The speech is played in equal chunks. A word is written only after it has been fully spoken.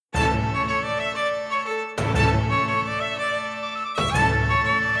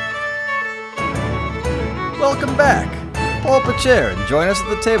welcome back. Pull up a chair and join us at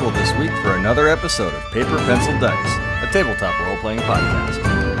the table this week for another episode of Paper, Pencil, Dice, a tabletop role-playing podcast.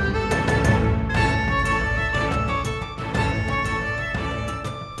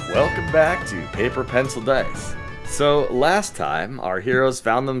 Welcome back to Paper, Pencil, Dice. So, last time, our heroes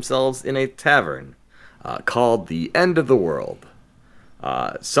found themselves in a tavern called the End of the World.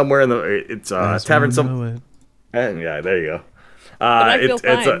 Somewhere in the... It's a tavern... Yeah, there you go. But I feel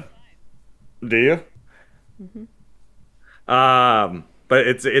fine. Do you? Mm-hmm. But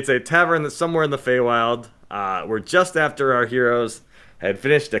it's a tavern that's somewhere in the Feywild. We're just after our heroes had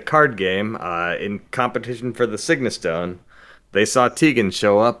finished a card game in competition for the Signastone. They saw Tegan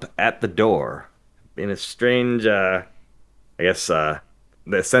show up at the door in a strange, the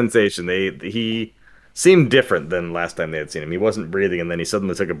sensation. He seemed different than last time they had seen him. He wasn't breathing, and then he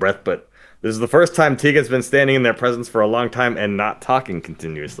suddenly took a breath. But this is the first time Tegan's been standing in their presence for a long time and not talking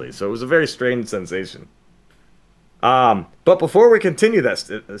continuously. So it was a very strange sensation. But before we continue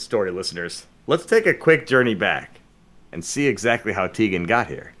that story, listeners, let's take a quick journey back and see exactly how Tegan got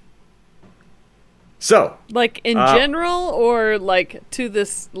here. So, like in general, or like to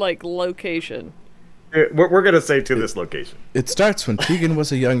this location? We're gonna say to this location. It starts when Tegan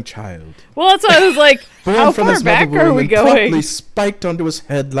was a young child. Well, that's why I was like, how far back are we going? Promptly spiked onto his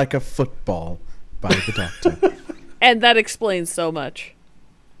head like a football by the doctor. And that explains so much.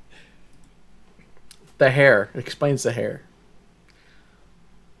 The hair explains the hair,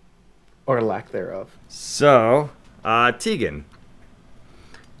 or lack thereof. So, Tegan,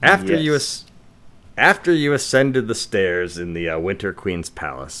 after you ascended the stairs in the Winter Queen's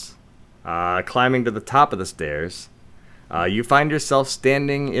palace, climbing to the top of the stairs, you find yourself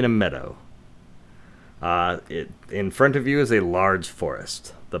standing in a meadow. In front of you is a large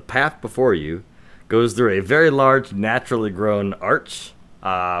forest. The path before you goes through a very large, naturally grown arch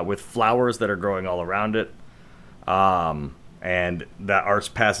with flowers that are growing all around it. And that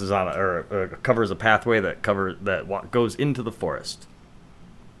arch passes on, or covers a pathway that goes into the forest.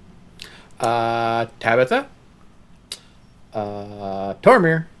 Tabitha?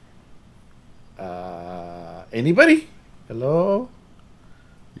 Tormir? Anybody? Hello?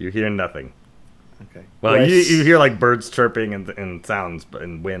 You hear nothing. Okay. Well, you hear like birds chirping and sounds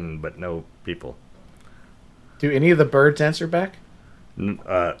and wind, but no people. Do any of the birds answer back?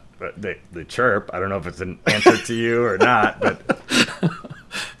 They chirp. I don't know if it's an answer to you or not, but...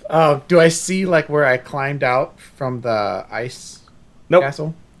 Do I see like where I climbed out from the ice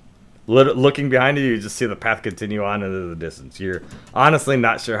castle? Looking behind you, you just see the path continue on into the distance. You're honestly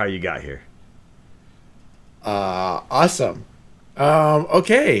not sure how you got here. Awesome.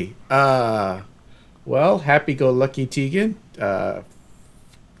 Okay. Well, happy-go-lucky Tegan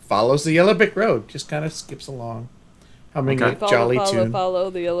follows the Yellow Brick Road. Just kind of skips along. Humming a jolly tune. Follow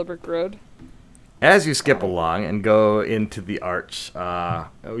the Yellow Brick Road. As you skip along and go into the arch,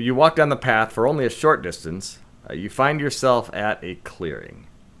 you walk down the path for only a short distance. You find yourself at a clearing.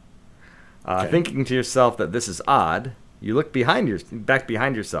 Thinking to yourself that this is odd, you look back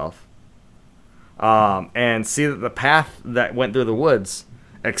behind yourself, and see that the path that went through the woods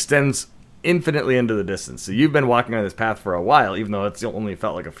extends infinitely into the distance. So you've been walking on this path for a while, even though it's only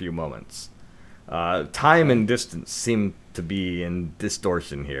felt like a few moments. Time and distance seem to be in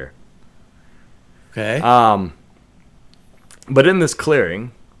distortion here. Okay. But in this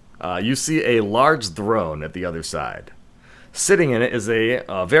clearing, you see a large throne at the other side. Sitting in it is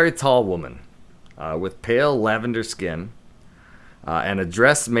a very tall woman with pale lavender skin and a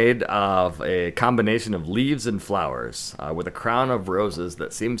dress made of a combination of leaves and flowers with a crown of roses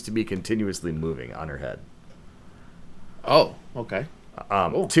that seems to be continuously moving on her head. Oh, okay.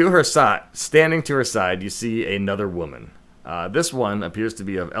 To her side, standing to her side, you see another woman. This one appears to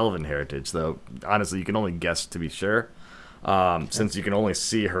be of elven heritage, though honestly you can only guess to be sure, since you can only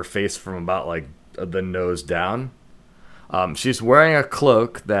see her face from about like the nose down. She's wearing a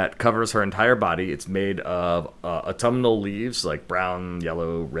cloak that covers her entire body. It's made of autumnal leaves, like brown,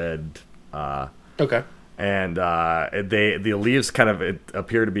 yellow, red. Okay. And the leaves kind of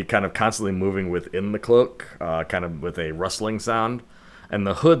appear to be kind of constantly moving within the cloak, kind of with a rustling sound. And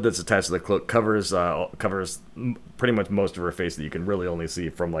the hood that's attached to the cloak covers pretty much most of her face that you can really only see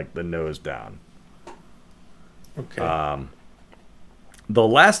from like the nose down. Okay. The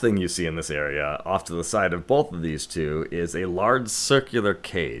last thing you see in this area, off to the side of both of these two, is a large circular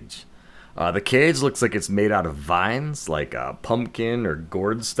cage. The cage looks like it's made out of vines, like pumpkin or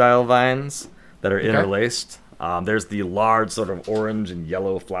gourd-style vines that are interlaced. There's the large sort of orange and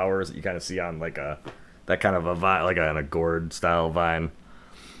yellow flowers that you kind of see on like that kind of a vine, like on a gourd-style vine.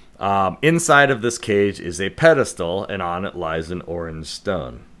 Inside of this cage is a pedestal, and on it lies an orange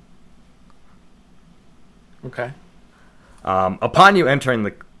stone. Okay. Upon you entering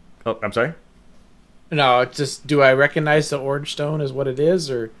the... Oh, I'm sorry? No, it's just, do I recognize the orange stone as what it is,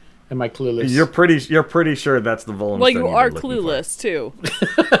 or am I clueless? You're pretty sure that's the Volan Well, stone you you've are been looking clueless too.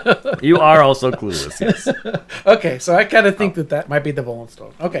 for. You are also clueless, yes. Okay, so I kind of think that might be the Volan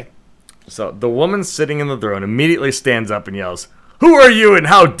stone. Okay. So the woman sitting in the throne immediately stands up and yells, "Who are you, and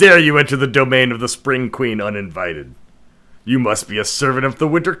how dare you enter the domain of the Spring Queen uninvited? You must be a servant of the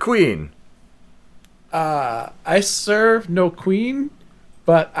Winter Queen." I serve no queen,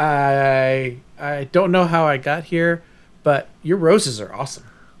 but I don't know how I got here, but your roses are awesome.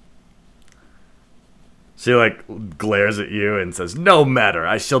 She glares at you and says, "No matter,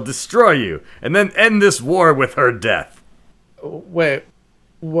 I shall destroy you, and then end this war with her death." Wait,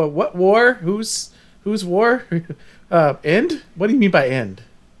 what war? Whose war? End? What do you mean by end?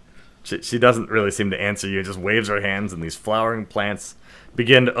 She doesn't really seem to answer you, just waves her hands, and these flowering plants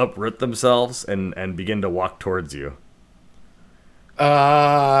begin to uproot themselves and begin to walk towards you.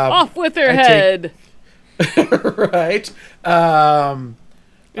 Off with her head. Right.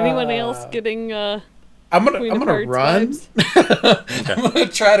 Anyone else getting I'm gonna run. Vibes? I'm gonna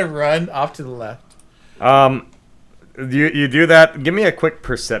try to run off to the left. You do that. Give me a quick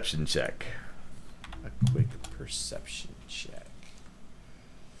perception check. A quick perception check.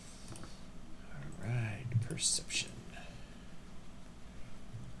 All right, perception.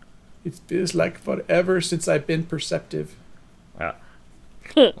 It feels like forever since I've been perceptive. Yeah.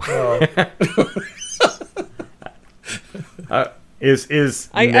 Oh.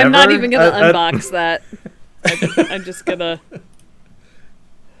 I'm not even gonna unbox that. I'm just gonna.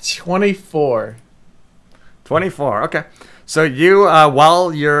 24. 24. Okay. So you,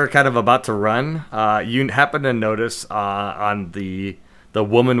 while you're kind of about to run, you happen to notice on the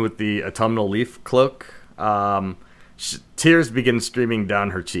woman with the autumnal leaf cloak, tears begin streaming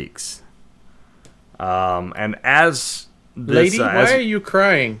down her cheeks. And as this, lady, why are you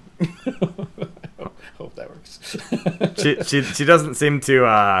crying? Hope that works. she doesn't seem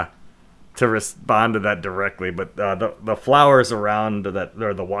to respond to that directly, but the flowers around that,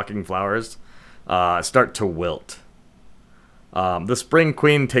 or the walking flowers, start to wilt. The Spring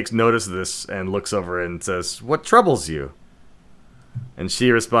Queen takes notice of this and looks over and says, "What troubles you?" And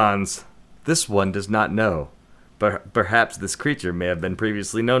she responds, "This one does not know. But perhaps this creature may have been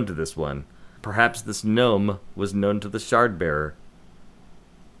previously known to this one. Perhaps this gnome was known to the shard bearer."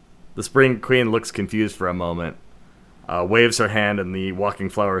 The Spring Queen looks confused for a moment, waves her hand, and the walking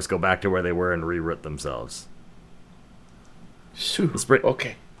flowers go back to where they were and reroot themselves.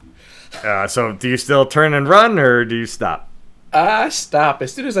 Okay. So do you still turn and run, or do you stop? Stop.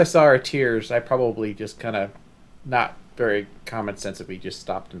 As soon as I saw her tears, I probably just kind of, not very common sensibly, just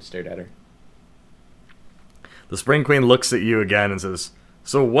stopped and stared at her. The Spring Queen looks at you again and says,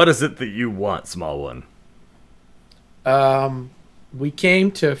 "So what is it that you want, small one?" We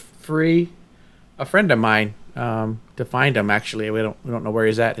came to free a friend of mine, to find him, actually. We don't know where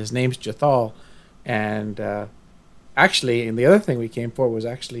he's at. His name's Jathal. And, actually, and the other thing we came for was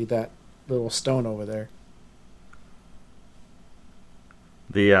actually that little stone over there.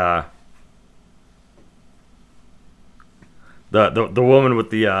 The woman with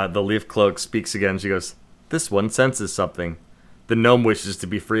the leaf cloak speaks again. She goes, "This one senses something. The gnome wishes to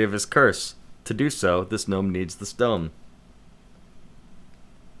be free of his curse. To do so, this gnome needs the stone."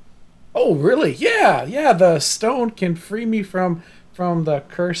 Oh, really? Yeah, the stone can free me from the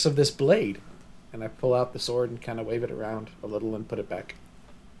curse of this blade. And I pull out the sword and kind of wave it around a little and put it back.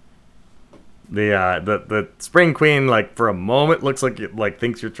 The Spring Queen, for a moment, looks like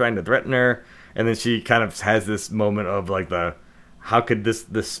thinks you're trying to threaten her, and then she kind of has this moment of how could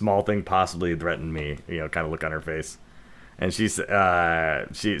this small thing possibly threaten me? Kind of look on her face, and she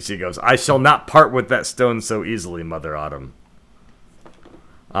goes, "I shall not part with that stone so easily, Mother Autumn."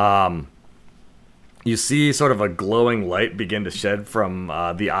 You see sort of a glowing light begin to shed from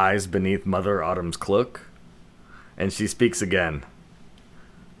the eyes beneath Mother Autumn's cloak, and she speaks again.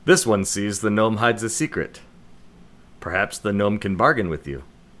 "This one sees the gnome hides a secret. Perhaps the gnome can bargain with you."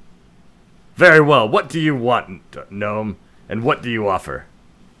 "Very well. What do you want, gnome? And what do you offer?"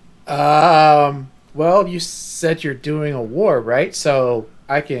 Well, you said you're doing a war, right? So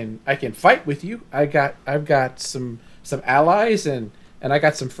I can fight with you. I've got some allies and I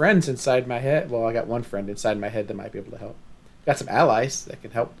got some friends inside my head. Well, I got one friend inside my head that might be able to help. Got some allies that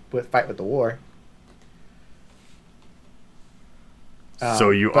can help fight with the war.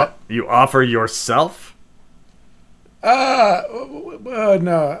 So you offer yourself? No,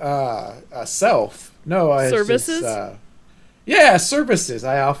 self. No, services. Services.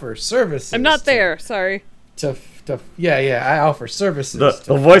 I offer services. I'm not there. Sorry. I offer services.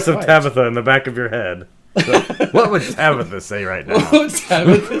 The voice of Tabitha in the back of your head. What would Tabitha say right now? What's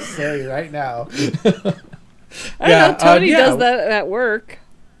Tabitha say right now? I don't know. Tony does that at work.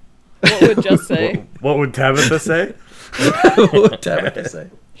 What would Just say? What would Tabitha say? What would Tabitha say?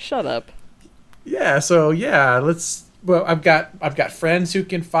 Shut up. Yeah. So yeah, let's. Well, I've got friends who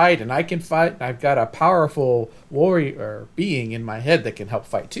can fight, and I can fight. And I've got a powerful warrior being in my head that can help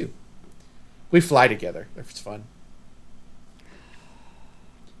fight too. We fly together. It's fun.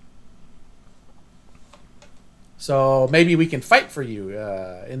 So maybe we can fight for you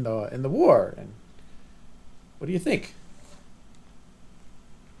in the war. And what do you think?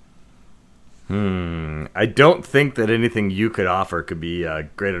 I don't think that anything you could offer could be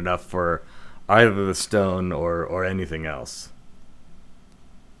great enough for either the stone or anything else.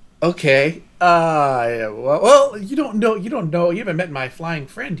 Okay. Yeah, well, you don't know. You haven't met my flying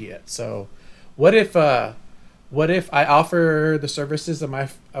friend yet. So, what if I offer the services of my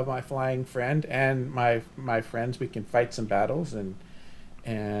flying friend and my friends? We can fight some battles and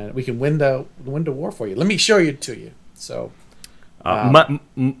we can win the war for you. Let me show it to you. So,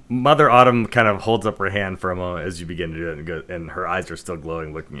 Mother Autumn kind of holds up her hand for a moment as you begin to do it, and her eyes are still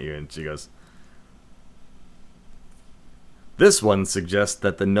glowing, looking at you, and she goes, "This one suggests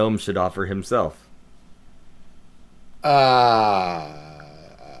that the gnome should offer himself."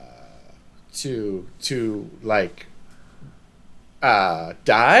 To like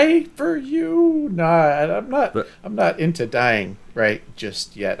die for you? No, I'm not into dying right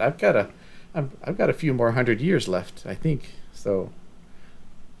just yet. I've got a few more 100 years left, I think. So,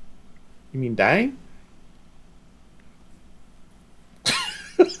 you mean dying?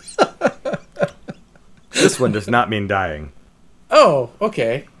 This one does not mean dying. Oh,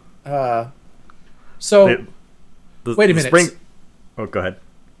 okay. So wait a minute. Oh, go ahead.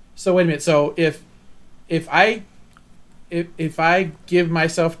 So wait a minute. So if I give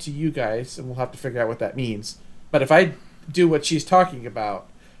myself to you guys, and we'll have to figure out what that means. But if I do what she's talking about,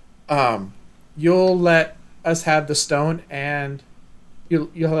 you'll let us have the stone, and you'll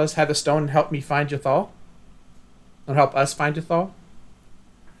let us have the stone and help me find Yathal, and help us find Yathal.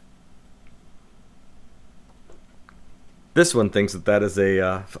 This one thinks that is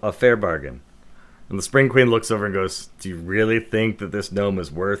a fair bargain. And the Spring Queen looks over and goes, "Do you really think that this gnome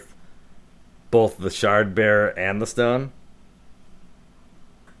is worth both the shard bearer and the stone?"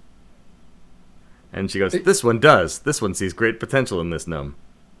 And she goes, "This one does. This one sees great potential in this gnome."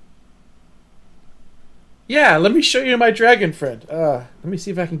 Yeah, let me show you my dragon friend. Let me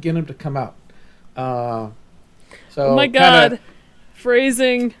see if I can get him to come out. So Oh my god.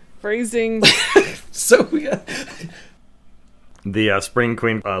 Phrasing. So we got... The Spring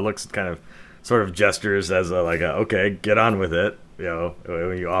Queen looks kind of, sort of gestures as okay, get on with it. You know,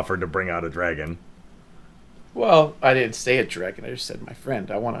 when you offered to bring out a dragon. Well, I didn't say a dragon. I just said my friend.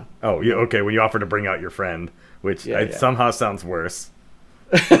 I want to... Oh, yeah, okay, when you offered to bring out your friend, which somehow sounds worse.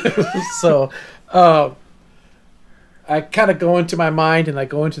 So, I kind of go into my mind, and I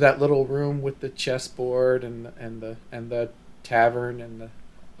go into that little room with the chessboard and the tavern and the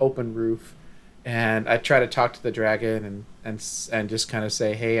open roof, and I try to talk to the dragon and just kind of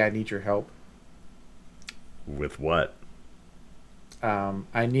say, "Hey, I need your help." With what?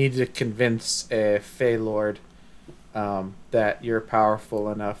 I need to convince a Fey Lord that you're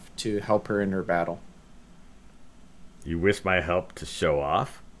powerful enough to help her in her battle. You wish my help to show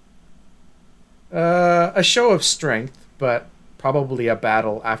off? A show of strength, but probably a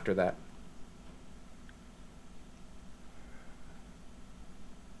battle after that.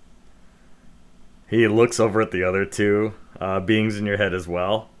 He looks over at the other two beings in your head as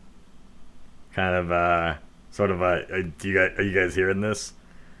well. Kind of, are you guys hearing this?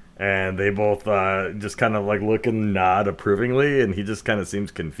 And they both just kind of like look and nod approvingly, and he just kind of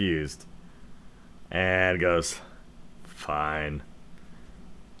seems confused. And goes, "Fine."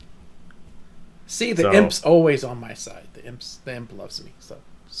 See, the imp's always on my side. The imp loves me, so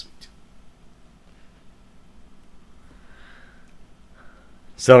sweet.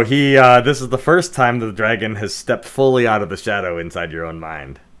 So this is the first time the dragon has stepped fully out of the shadow inside your own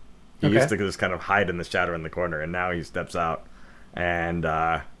mind. He used to just kind of hide in the shadow in the corner, and now he steps out, and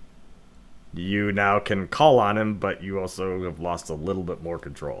you now can call on him, but you also have lost a little bit more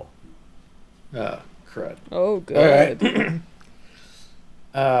control. Crud. Oh, good. All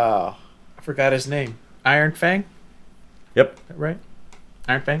right. I forgot his name. Iron Fang? Yep. Right?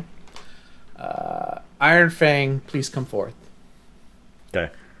 Iron Fang? Iron Fang, please come forth.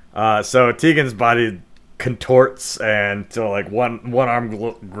 Okay. So Tegan's body contorts until like one arm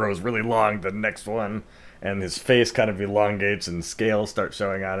grows really long, the next one, and his face kind of elongates and scales start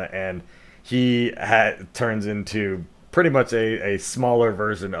showing on it, and he turns into pretty much a smaller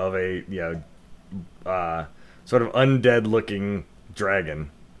version of a sort of undead-looking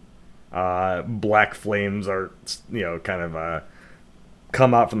dragon. Black flames are, kind of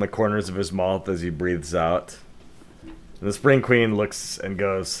come out from the corners of his mouth as he breathes out. And the Spring Queen looks and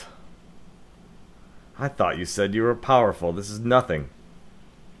goes, I thought you said you were powerful. This is nothing.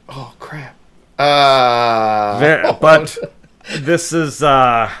 Oh, crap. But this is,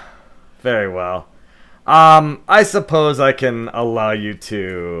 very well. I suppose I can allow you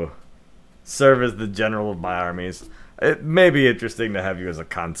to serve as the general of my armies. It may be interesting to have you as a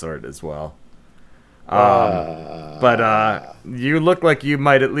consort as well. But you look like you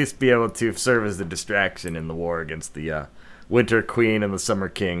might at least be able to serve as a distraction in the war against the Winter Queen and the Summer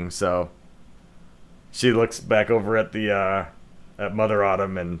King. So she looks back over at the at Mother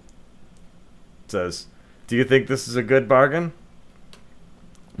Autumn and says, "Do you think this is a good bargain?"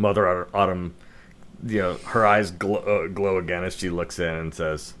 Mother Autumn, her eyes glow again as she looks in and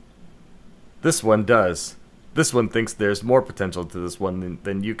says, "This one does. This one thinks there's more potential to this one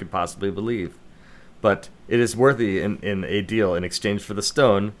than you could possibly believe. But it is worthy in a deal in exchange for the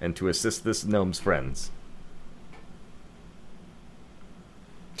stone and to assist this gnome's friends."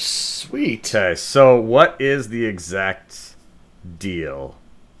 Sweet. Okay, so what is the exact deal?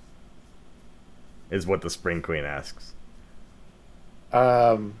 Is what the Spring Queen asks.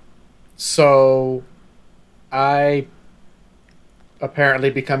 So I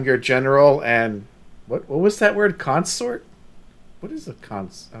apparently become your general and what was that word? Consort? What is a oh,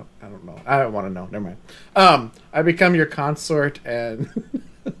 I don't know. I don't want to know. Never mind. I become your consort and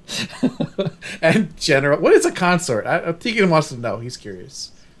and general. What is a consort? Tegan wants to know. He's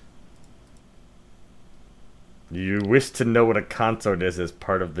curious. You wish to know what a consort is as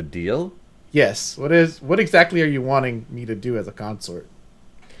part of the deal? Yes. What exactly are you wanting me to do as a consort?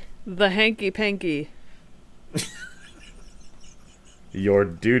 The hanky panky. Your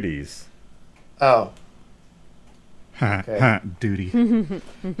duties. Oh. Okay. Duty.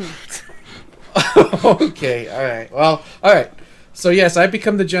 Okay, all right. Well, all right. So yes, I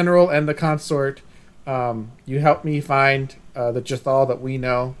become the general and the consort. You help me find the Jethal that we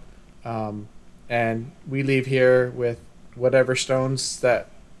know, and we leave here with whatever stones that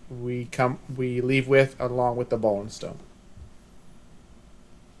we leave with, along with the Bowlen Stone.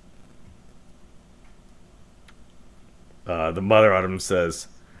 The Mother Autumn says,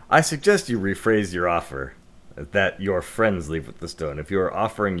 "I suggest you rephrase your offer. That your friends leave with the stone. If you are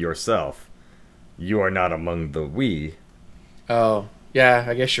offering yourself, you are not among the we." Oh, yeah,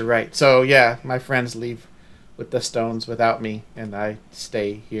 I guess you're right. So, yeah, my friends leave with the stones without me, and I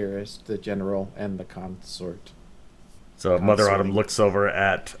stay here as the general and the consort. So Mother Autumn looks over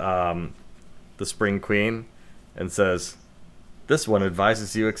at the Spring Queen and says, "This one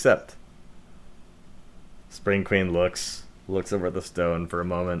advises you accept." Spring Queen looks over at the stone for a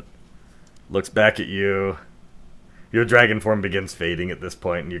moment, looks back at you. Your dragon form begins fading at this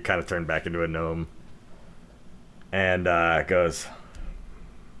point, and you kind of turn back into a gnome. And goes,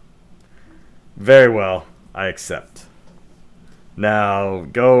 "Very well, I accept. Now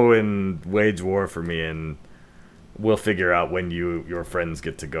go and wage war for me, and we'll figure out when your friends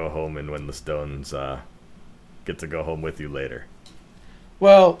get to go home and when the stones get to go home with you later."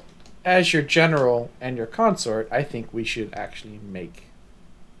 Well, as your general and your consort, I think we should actually make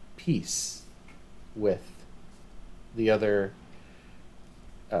peace with the other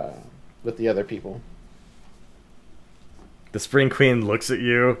people. The Spring Queen looks at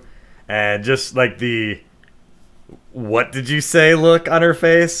you, and just like the "what did you say" look on her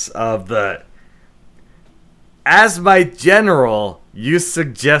face of the, "as my general, you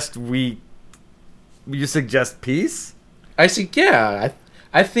suggest peace?" I see. Yeah,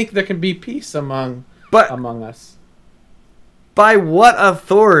 I think there can be peace among us. By what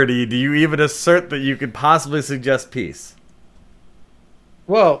authority do you even assert that you could possibly suggest peace?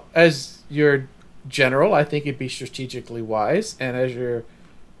 Well, as your general, I think it'd be strategically wise, and as your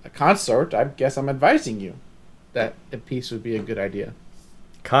consort, I guess I'm advising you that a peace would be a good idea.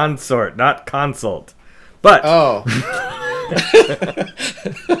 Consort, not consult. But oh,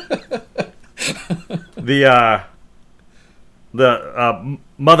 the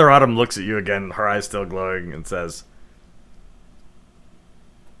Mother Autumn looks at you again, her eyes still glowing, and says,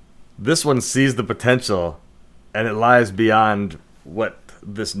 "This one sees the potential, and it lies beyond what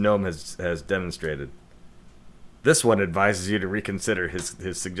this gnome has demonstrated. This one advises you to reconsider his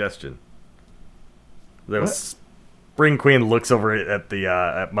suggestion." The Spring Queen looks over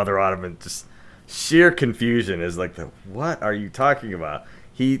at Mother Autumn, and just sheer confusion is like, what are you talking about?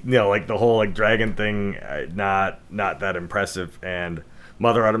 Like the whole dragon thing, not that impressive. And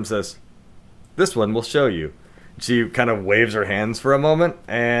Mother Autumn says, "This one will show you. she kind of waves her hands for a moment,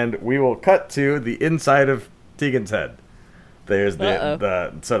 and we will cut to the inside of Tegan's head. There's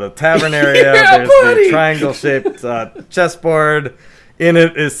the sort of tavern area. There's the triangle-shaped chessboard. In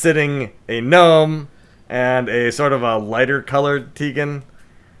it is sitting a gnome and a sort of a lighter-colored Tegan.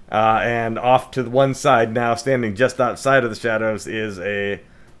 And off to the one side, now standing just outside of the shadows, is a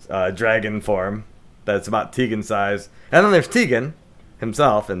dragon form that's about Tegan's size. And then there's Tegan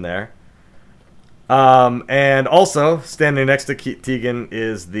himself in there. And also standing next to Tegan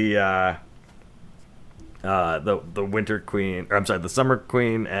is the Winter Queen, or I'm sorry, the Summer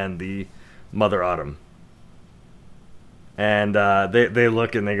Queen and the Mother Autumn. And they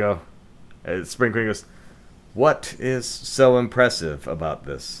look and they go, Spring Queen goes, "What is so impressive about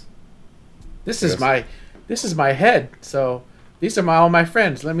this?" This is my head. So these are all my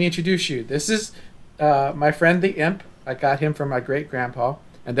friends. Let me introduce you. This is my friend the Imp. I got him from my great grandpa.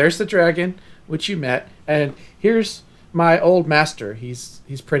 And there's the dragon, which you met. And here's my old master. He's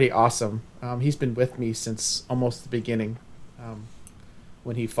pretty awesome. He's been with me since almost the beginning,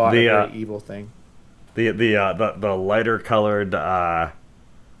 when he fought a very evil thing. The lighter colored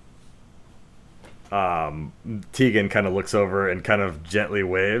Tegan kind of looks over and kind of gently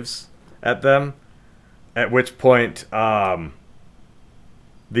waves at them. At which point, the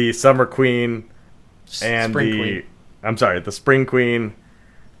Summer Queen and the Spring Queen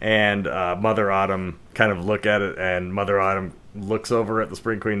and Mother Autumn kind of look at it, and Mother Autumn looks over at the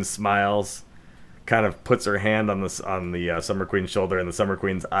Spring Queen, smiles, kind of puts her hand on the Summer Queen's shoulder, and the Summer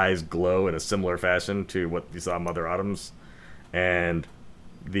Queen's eyes glow in a similar fashion to what you saw Mother Autumn's, and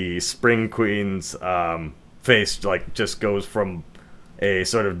the Spring Queen's face like just goes from a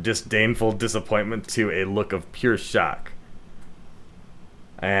sort of disdainful disappointment to a look of pure shock,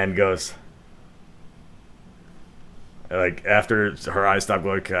 and goes, like, after her eyes stop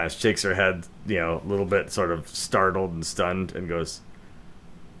glowing, kind of shakes her head, a little bit sort of startled and stunned, and goes,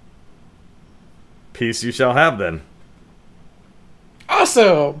 "Peace you shall have, then."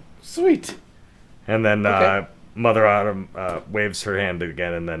 Awesome! Sweet! And then Mother Autumn waves her hand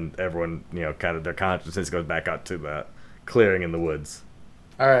again, and then everyone, kind of their consciousness goes back out to the clearing in the woods.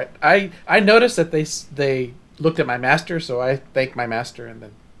 All right. I noticed that they looked at my master, so I thank my master, and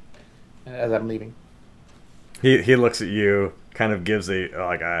then as I'm leaving. He looks at you, kind of gives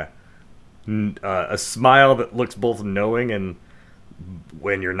a smile that looks both knowing and,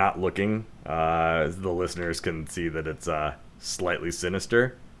 when you're not looking, the listeners can see that it's slightly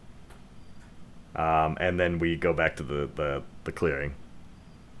sinister. And then we go back to the clearing.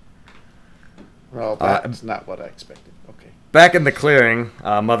 Well, that's not what I expected. Okay. Back in the clearing,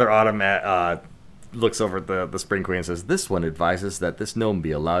 Mother Autumn looks over at the Spring Queen and says, "This one advises that this gnome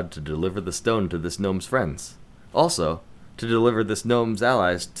be allowed to deliver the stone to this gnome's friends. Also, to deliver this gnome's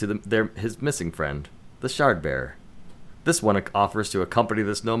allies to his missing friend, the Shard Bearer. This one offers to accompany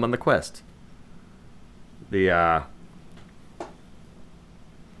this gnome on the quest." The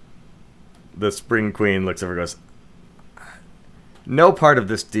Spring Queen looks over and goes, "No part of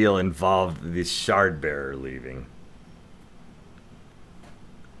this deal involved the Shard Bearer leaving.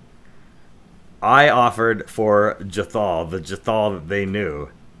 I offered for Jathal, the Jathal that they knew.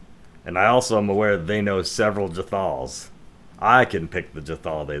 And I also am aware that they know several Jathals. I can pick the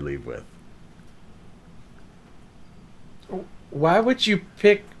Jathal they leave with." Why would you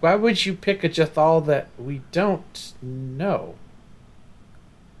pick a Jathal that we don't know?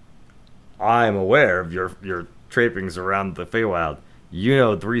 I'm aware of your trappings around the Feywild. You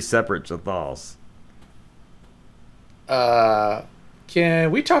know 3 separate Jathals.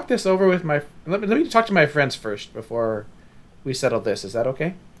 Can we talk this over with let me talk to my friends first before we settle this. Is that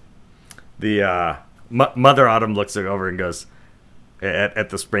okay? The Mother Autumn looks over and goes at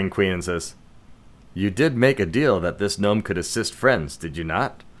the Spring Queen and says, "You did make a deal that this gnome could assist friends, did you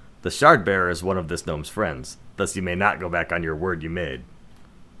not? The Shard Bearer is one of this gnome's friends. Thus you may not go back on your word you made."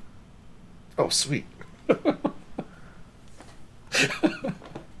 Oh, sweet.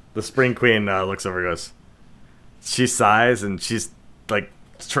 The Spring Queen looks over and goes, she sighs, and she's like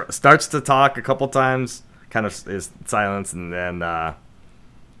starts to talk a couple times, kind of is silence, and then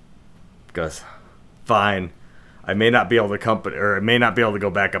goes, "Fine. I may not be able to go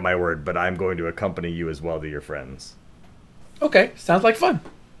back on my word, but I'm going to accompany you as well to your friends." Okay, sounds like fun.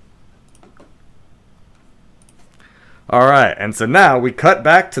 All right, and so now we cut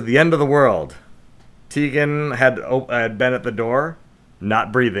back to the end of the world. Tegan had been at the door,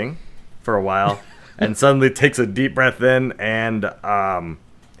 not breathing, for a while, and suddenly takes a deep breath in, and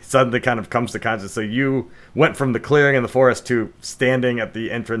suddenly kind of comes to consciousness. So you went from the clearing in the forest to standing at the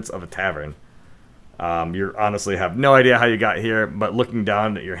entrance of a tavern. You honestly have no idea how you got here, but looking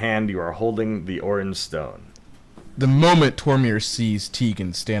down at your hand, you are holding the orange stone. the moment Tormir sees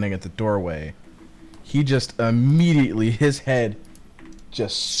Tegan standing at the doorway, he just immediately, his head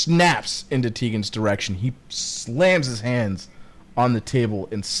just snaps into Tegan's direction. He slams his hands on the table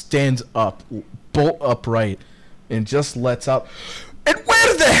and stands up, bolt upright, and just lets out, "And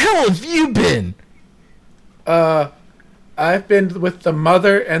where the hell have you been?" I've been with the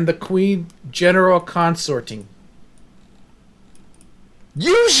mother and the queen general consorting.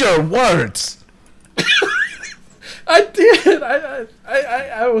 Use your words. I did.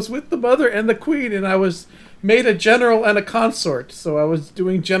 I was with the mother and the queen, and I was made a general and a consort, so I was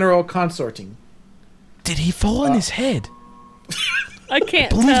doing general consorting. Did he fall on his head? I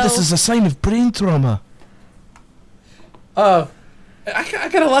can't I believe tell. this is a sign of brain trauma. I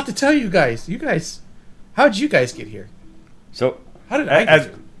got a lot to tell you guys. How'd you guys get here? So, How did I get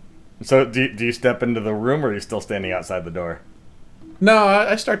here? So, do you step into the room, or are you still standing outside the door? No,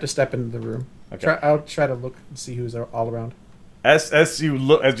 I start to step into the room. Okay. I'll try to look and see who's all around. As you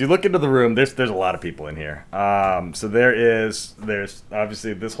look into the room, there's a lot of people in here. So there's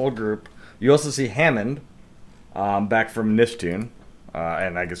obviously this whole group. You also see Hammond, back from Nishtun,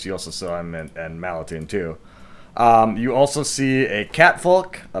 and I guess you also saw him and Malatun too. You also see a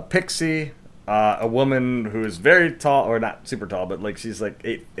catfolk, a pixie, a woman who is very tall, or not super tall, but like she's like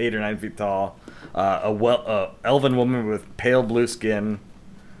 8 or 9 feet tall. A elven woman with pale blue skin.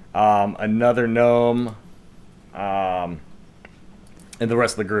 Another gnome. And the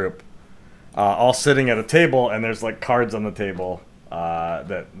rest of the group, all sitting at a table, and there's like cards on the table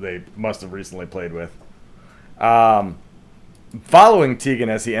that they must have recently played with. Following Tegan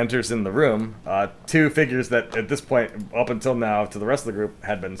as he enters in the room, 2 figures that at this point, up until now, to the rest of the group,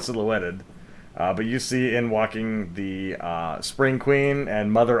 had been silhouetted. But you see in walking the Spring Queen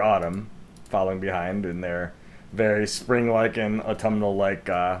and Mother Autumn following behind in their very spring-like and autumnal-like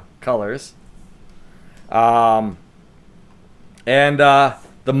colors. And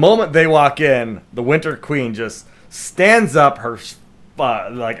the moment they walk in, the Winter Queen just stands up. Her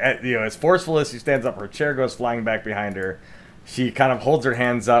as forceful as she stands up, her chair goes flying back behind her. She kind of holds her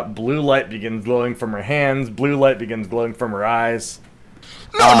hands up. Blue light begins glowing from her hands. Blue light begins glowing from her eyes.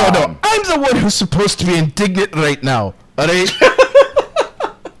 No. I'm the one who's supposed to be indignant right now. All right?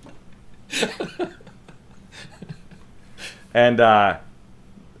 And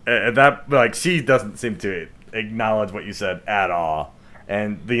that, like, she doesn't seem to acknowledge what you said at all,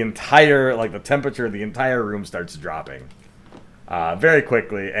 and the entire, like, the temperature of the entire room starts dropping very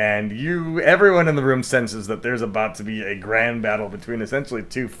quickly, and everyone in the room senses that there's about to be a grand battle between essentially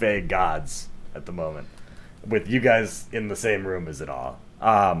 2 Fey gods at the moment, with you guys in the same room as it all.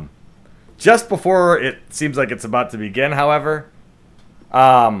 Just before it seems like it's about to begin, however,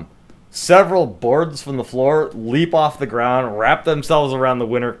 several boards from the floor leap off the ground, wrap themselves around the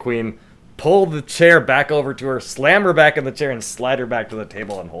Winter Queen, pull the chair back over to her, slam her back in the chair, and slide her back to the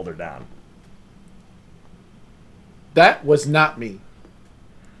table and hold her down. That was not me.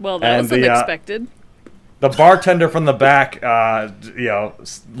 Well, that was unexpected. The bartender from the back,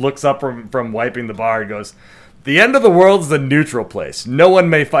 looks up from wiping the bar and goes, "The end of the world is a neutral place. No one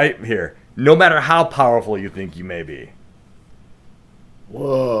may fight here, no matter how powerful you think you may be."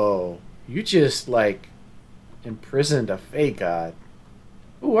 Whoa. You just, like, imprisoned a Fey god.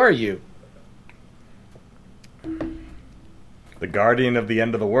 Who are you? The guardian of the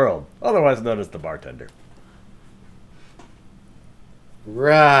end of the world, otherwise known as the bartender.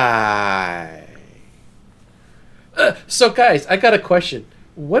 Right. So, guys, I got a question.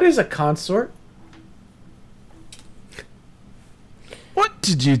 What is a consort? What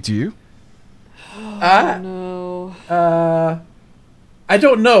did you do? No. I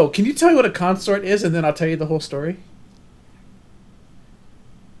don't know. Can you tell me what a consort is, and then I'll tell you the whole story?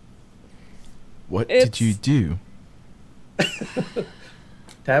 What did you do?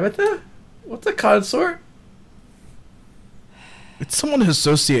 Tabitha? What's a consort? It's someone who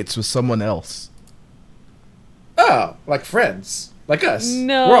associates with someone else. Oh, like friends. Like us.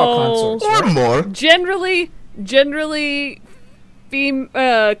 No. We're all consorts. Or Right? more. Generally,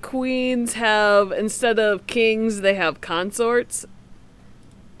 queens have, instead of kings, they have consorts.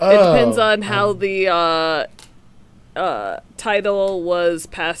 It depends on how the title was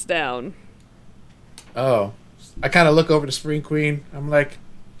passed down. Oh. I kind of look over to Spring Queen. I'm like,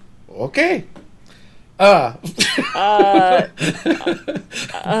 okay.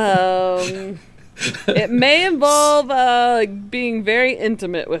 It may involve being very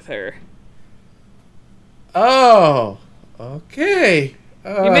intimate with her. Oh. Okay.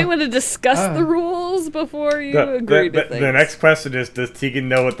 You may want to discuss the rules before you agree to things. The next question is, does Tegan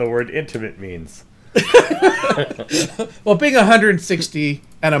know what the word intimate means? Well, being 160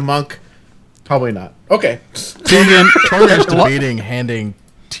 and a monk, Probably not. Okay. Tegan, Tormir's debating handing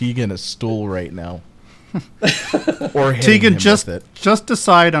Tegan a stool right now. Or hitting Tegan, him just with it. just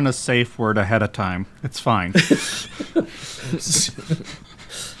decide on a safe word ahead of time. It's fine.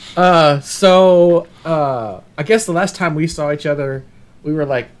 I guess the last time we saw each other, we were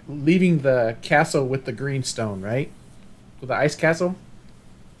like leaving the castle with the green stone, right? With the ice castle.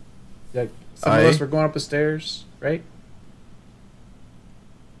 Like some of us were going up the stairs, right?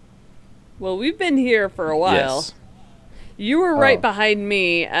 Well, we've been here for a while. Yes. You were right Oh. behind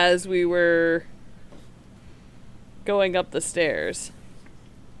me as we were going up the stairs.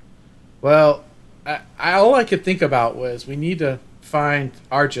 Well, all I could think about was we need to find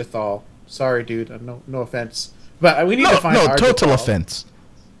Arjathal. Sorry, dude. No offense, but we need to find Arjathal. Total offense.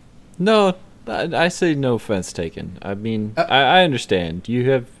 No, I say no offense taken. I mean, I understand. You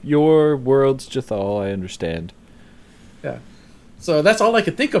have your world's Jathal, I understand. Yeah. So that's all I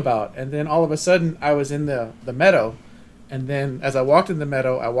could think about. And then all of a sudden, I was in the meadow. And then as I walked in the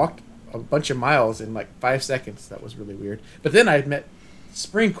meadow, I walked a bunch of miles in like 5 seconds. That was really weird. But then I met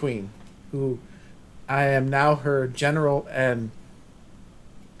Spring Queen, who I am now her general and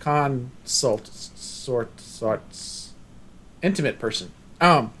sorts intimate person.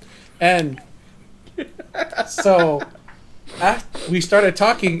 And so we started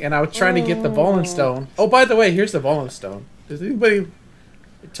talking, and I was trying to get the Volan stone. Oh, by the way, here's the Volan stone. Does anybody?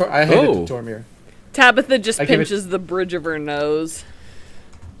 I handed it to Tormir. Tabitha just I give it- pinches the bridge of her nose.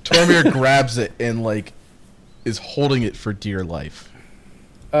 Tormir grabs it and like is holding it for dear life.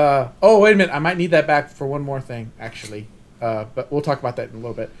 Oh, wait a minute. I might need that back for one more thing, actually. But we'll talk about that in a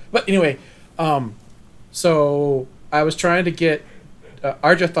little bit. But anyway, so I was trying to get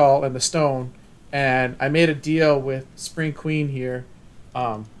Arjathal and the stone, and I made a deal with Spring Queen here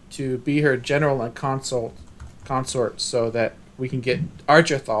to be her general and consort so that we can get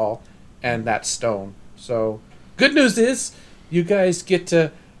Arjathal and that stone. So good news is you guys get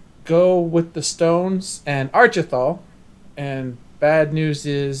to go with the stones and Arjathal, and bad news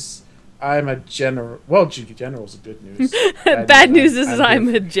is I'm a general. Well, general's a good news. Bad news is I'm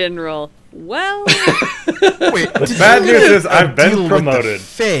a general. Well, Wait, Bad news is I've been promoted.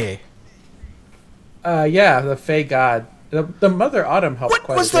 Fae. Yeah, the Fey God. The Mother Autumn helped What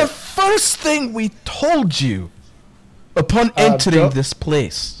quite was a bit. the first thing we told you upon entering don't- this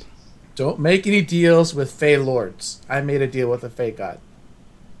place? Don't make any deals with Fey Lords. I made a deal with the Fey God.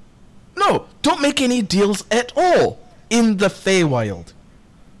 No, don't make any deals at all in the Feywild.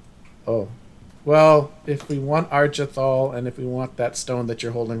 Oh. Well, if we want Arjathal and if we want that stone that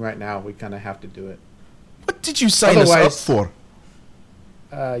you're holding right now, we kind of have to do it. What did you sign us up Otherwise- for?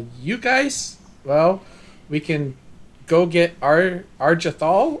 You guys, well, we can go get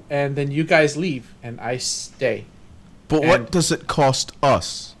Arjathal, and then you guys leave, and I stay. But and- what does it cost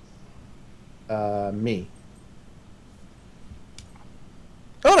us? Me.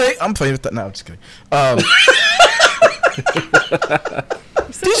 All right, I'm fine with that. No, I'm just kidding.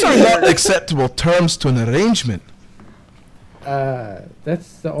 These are not acceptable terms to an arrangement.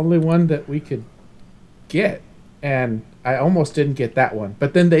 That's the only one that we could get, and I almost didn't get that one.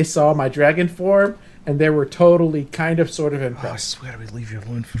 But then they saw my dragon form, and they were totally, kind of, sort of Oh, I impressed. swear we leave you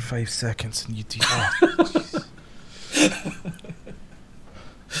alone for 5 seconds and you do that.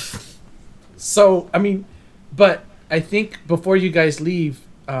 So, I mean, but I think before you guys leave,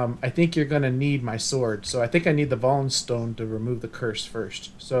 I think you're gonna need my sword. So I think I need the Volan stone to remove the curse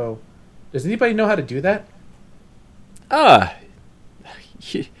first. So, does anybody know how to do that?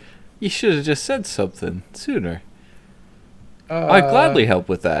 You should have just said something sooner. Uh, I'd gladly help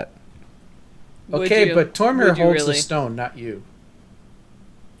with that. would Okay, you? but Tormir Would you holds really? the stone, not you.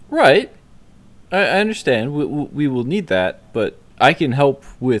 Right. I understand. We will need that, but I can help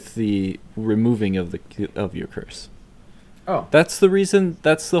with the removing of your curse. Oh, That's the reason.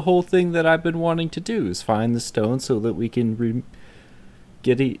 That's the whole thing that I've been wanting to do is find the stone so that we can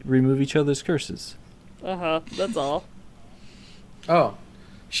remove each other's curses. That's all. oh,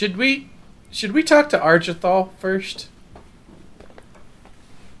 should we talk to Arjathal first?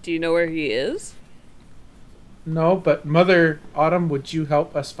 Do you know where he is? No, but Mother Autumn, would you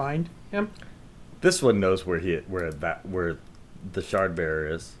help us find him? This one knows where the shard bearer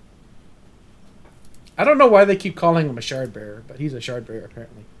is. I don't know why they keep calling him a shard bearer, but he's a shard bearer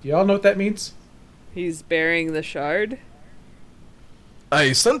apparently. Do y'all know what that means? He's bearing the shard.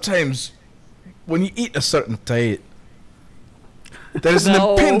 Aye, sometimes when you eat a certain diet, there's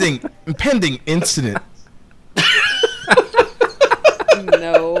No. an impending incident.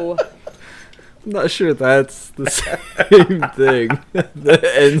 No. I'm not sure that's the same thing. That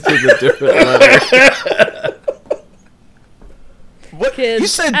ends with a different letter. What Kids, You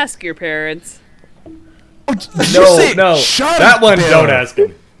said- ask your parents. Oh, did you say No, shard that one bearer? don't ask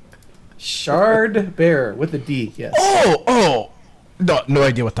him. Shard bearer with a D. Yes. Oh. No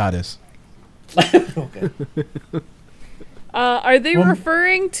idea what that is. Okay. Are they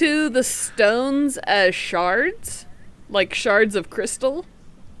referring to the stones as shards? Like shards of crystal?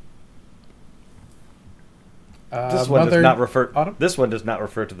 This one does Mother not refer. Autumn? This one does not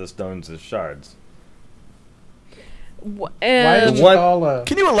refer to the stones as shards. Why And did you What- call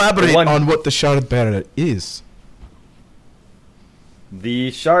Can you elaborate one- on what the shard bearer is?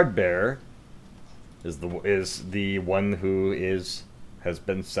 The shard bearer is the one who has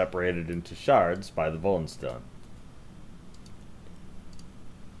been separated into shards by the Volenstone.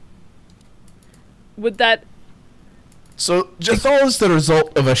 would that So Jethal is the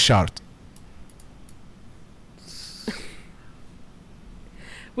result of a shard.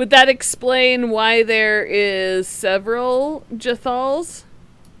 explain why there is several Jethals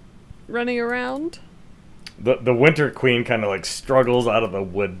running around? The Winter Queen kind of like struggles out of the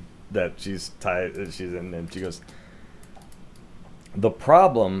wood that she's in, and she goes, the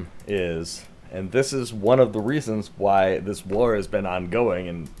problem is, and this is one of the reasons why this war has been ongoing,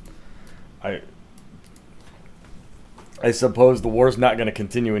 and I suppose the war's not going to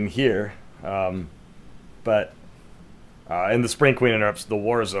continue in here, but and the Spring Queen interrupts, the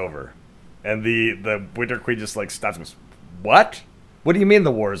war is over, and the Winter Queen just like stops and goes, what do you mean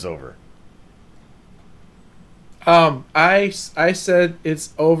the war is over? I said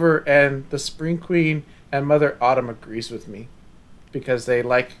it's over, and the Spring Queen and Mother Autumn agrees with me because they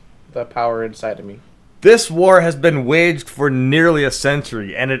like the power inside of me. This war has been waged for nearly a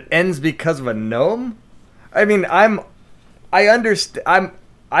century, and it ends because of a gnome? I mean, I've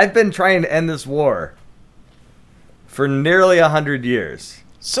been trying to end this war for nearly 100 years.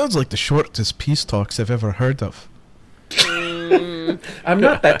 Sounds like the shortest peace talks I've ever heard of. I'm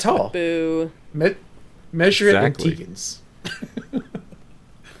not that tall. Boo. Measure Exactly. it in Tegans.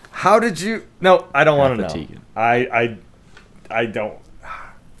 How did you... No, I don't want to Half a know. Tegan. I don't...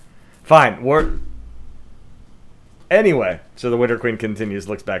 Fine, Anyway, so the Winter Queen continues,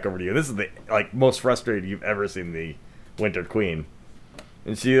 looks back over to you. This is the most frustrated you've ever seen the Winter Queen.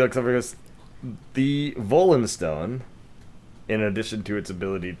 And she looks over and goes, the Volenstone, in addition to its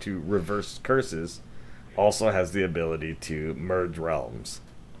ability to reverse curses, also has the ability to merge realms.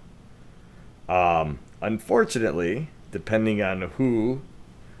 Unfortunately, depending on who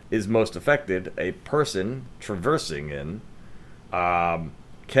is most affected, a person traversing in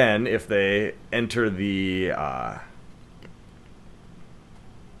can, if they enter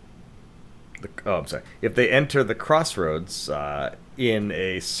if they enter the crossroads in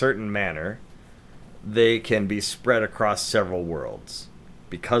a certain manner, they can be spread across several worlds.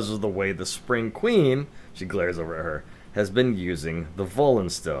 Because of the way the Spring Queen, she glares over at her, has been using the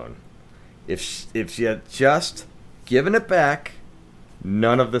Volenstone. If she had just given it back,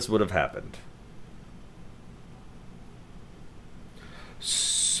 none of this would have happened.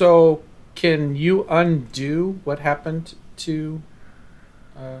 So, can you undo what happened to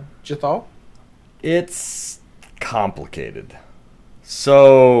Jethal? It's complicated.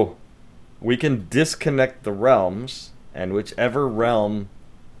 So, we can disconnect the realms, and whichever realm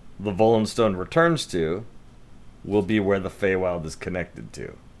the Volenstone returns to will be where the Feywild is connected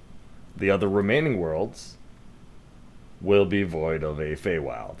to. The other remaining worlds will be void of a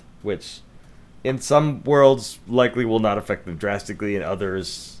Feywild, which in some worlds likely will not affect them drastically, in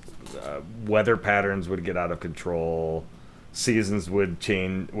others weather patterns would get out of control, seasons would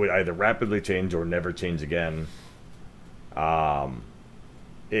either rapidly change or never change again.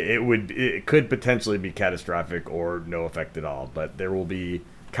 It could potentially be catastrophic or no effect at all, but there will be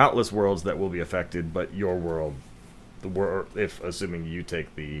countless worlds that will be affected, but your world, if assuming you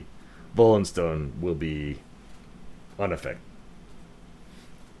take the Volenstone, will be unaffected.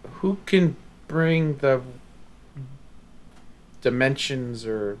 Who can bring the dimensions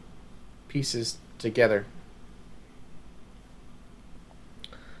or pieces together?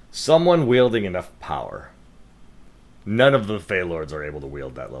 Someone wielding enough power. None of the Fey Lords are able to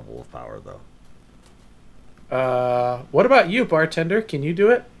wield that level of power, though. What about you, bartender? Can you do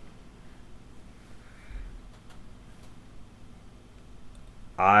it?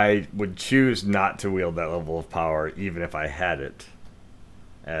 I would choose not to wield that level of power even if I had it,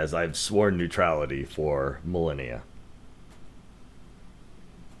 as I've sworn neutrality for millennia.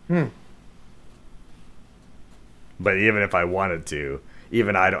 But even if I wanted to,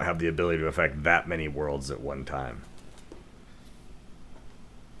 even I don't have the ability to affect that many worlds at one time.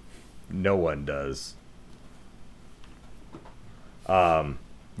 No one does. The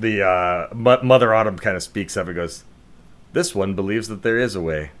Mother Autumn kind of speaks up and goes, This one believes that there is a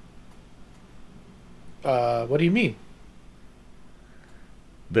way. What do you mean?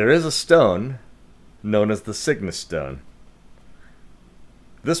 There is a stone known as the Cygnus Stone.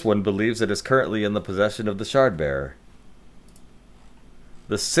 This one believes it is currently in the possession of the Shardbearer.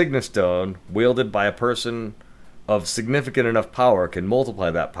 The Cygnus Stone, wielded by a person of significant enough power, can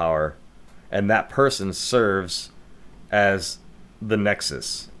multiply that power, and that person serves as the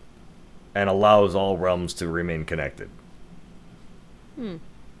Nexus and allows all realms to remain connected.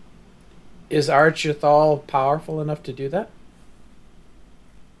 Is Archithal powerful enough to do that?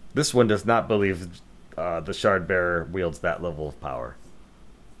 This one does not believe the Shardbearer wields that level of power.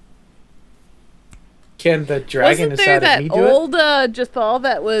 Can the dragon Wasn't there inside of me that do it? old Jathal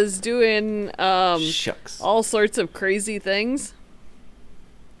that was doing Shucks. all sorts of crazy things?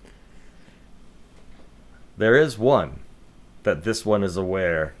 There is one that this one is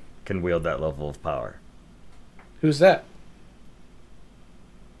aware can wield that level of power. Who's that?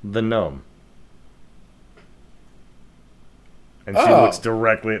 The gnome. And she Oh. looks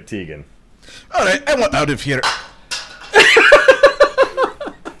directly at Tegan. All right, I want out of here.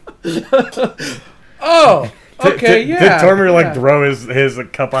 Oh, okay, yeah. Did Tormir yeah. throw his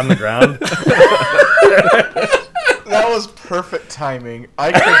cup on the ground? That was perfect timing.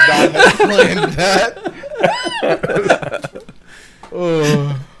 I could not have planned that.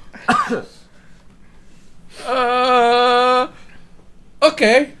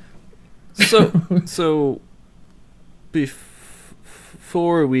 Okay. So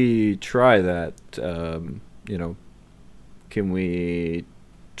before we try that, can we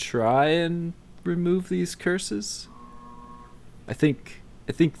try and remove these curses? I think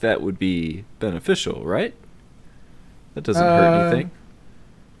that would be beneficial, right? That doesn't hurt anything.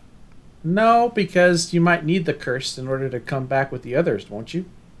 No, because you might need the curse in order to come back with the others, won't you?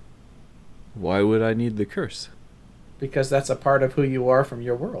 Why would I need the curse? Because that's a part of who you are from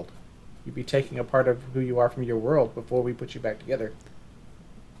your world. You'd be taking a part of who you are from your world before we put you back together.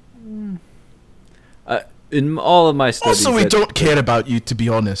 In all of my studies, Also, we don't care about you, to be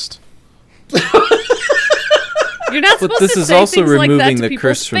honest. You're not But supposed this to is say also things like that removing to the people's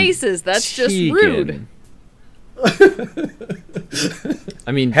curse from faces. That's just Tegan. rude.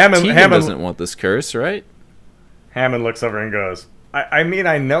 I mean, Hammond- Tegan Hammond- doesn't want this curse, right? Hammond looks over and goes, I mean,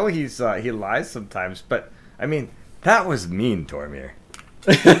 I know he lies sometimes, but, I mean, that was mean, Tormir.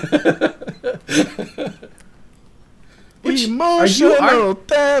 Emotional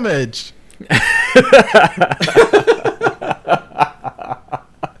damage.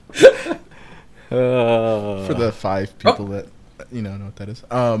 For the 5 people that know what that is.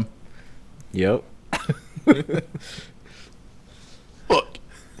 Yep. Look,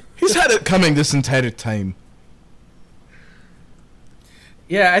 he's had it coming this entire time.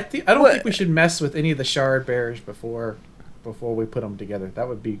 Yeah, I don't think we should mess with any of the shard bearers before we put them together. That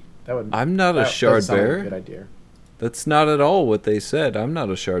would I'm not a that shard does sound like bearer. a good idea. That's not at all what they said. I'm not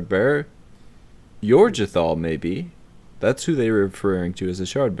a shard bearer. Your Jathal may be. That's who they were referring to as a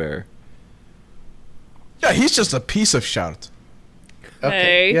shard bearer. Yeah, he's just a piece of shard. Okay.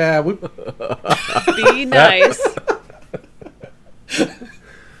 Hey. Yeah, we, Be nice.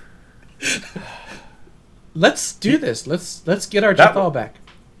 let's do this. Let's get our That Jathal back.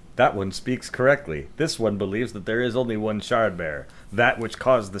 That one speaks correctly. This one believes that there is only one shard bearer, that which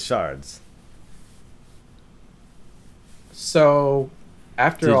caused the shards. So,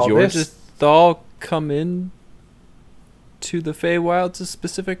 after Did all your this, Jathal come in to the Feywilds a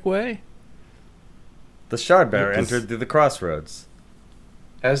specific way? The shard bearer Because- entered through the crossroads.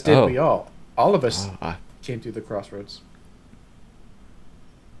 as did Oh. we all of us I- came through the crossroads.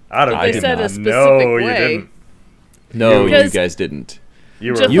 I don't They think said a no, specific you way. didn't. No, you Because- guys didn't.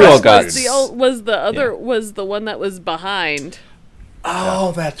 You were Jathal You all got was frustrated. was the other was the one that was behind.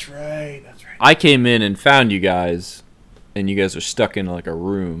 Oh, that's right. That's right. I came in and found you guys, and you guys are stuck in like a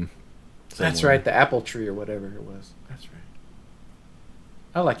room. That's somewhere. right. The apple tree or whatever it was. That's right.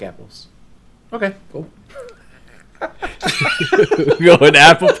 I like apples. Okay, cool. Going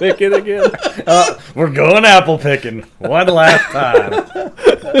apple picking again. We're going apple picking one last time.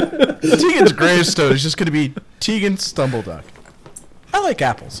 Tegan's gravestone is just going to be Tegan Stumbleduck. I like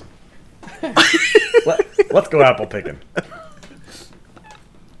apples. Let's go apple picking.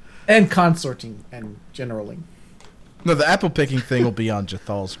 And consorting and generaling. No, the apple picking thing will be on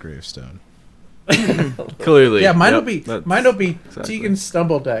Jathal's gravestone. Clearly. Yeah, mine Yep, will be that's- Tegan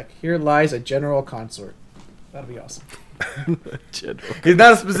Stumbledeck. Here lies a general consort. That'll be awesome. General. He's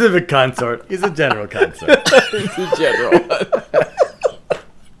not a specific consort. He's a general consort. General.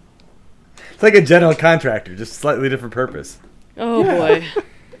 It's like a general contractor, just slightly different purpose. Oh boy.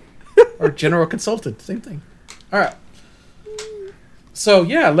 Or general consultant, same thing. All right. So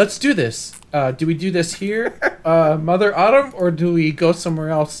yeah, let's do this. Do we do this here, Mother Autumn, or do we go somewhere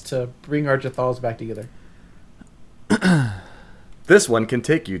else to bring our Jathals back together? This one can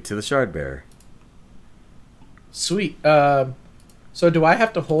take you to the Shardbearer. Sweet. So do I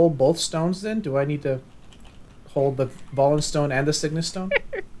have to hold both stones then? Do I need to hold the Volin Stone and the Cygnus Stone?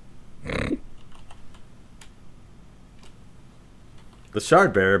 The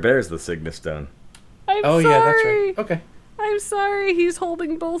Shardbearer bears the Cygnus Stone. I'm Oh sorry. yeah, that's right. Okay. I'm sorry. He's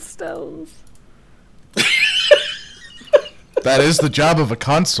holding both stones. That is the job of a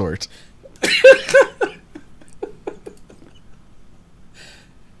consort.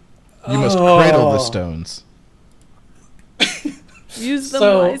 You must cradle the stones. Use them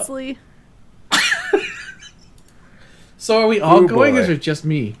So- wisely. So are we all Ooh, going, or boy. is it just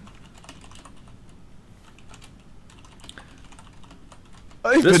me?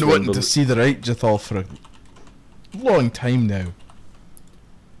 I've This been one wanting will- to see the right Jathal for a long time now.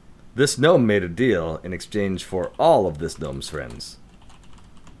 This gnome made a deal in exchange for all of this gnome's friends.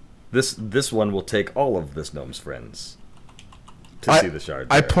 This one will take all of this gnome's friends to see the Shardbearer.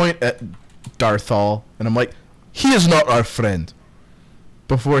 I point at Darthal and I'm like, he is not our friend.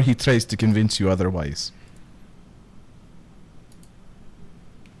 Before he tries to convince you otherwise.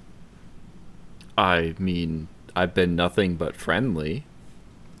 I mean, I've been nothing but friendly.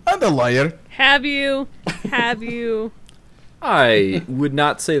 And a liar. Have you? Have you? I would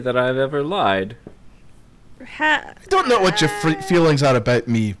not say that I've ever lied. I don't know what your feelings are about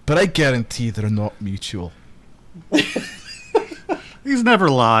me, but I guarantee they're not mutual. He's never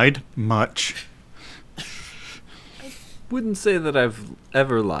lied much. Wouldn't say that I've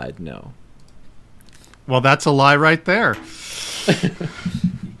ever lied, no. Well, that's a lie right there.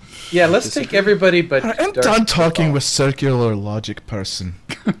 Yeah, let's take everybody but I'm Darth done talking Jathal. with circular logic person.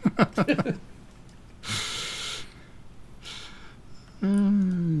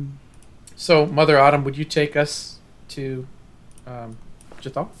 So, Mother Autumn, would you take us to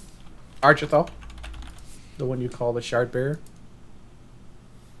Jathal? Our Jathal? The one you call the Shardbearer?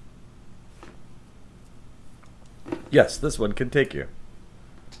 Yes, this one can take you.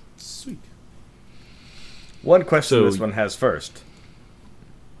 Sweet. One question So- this one has first.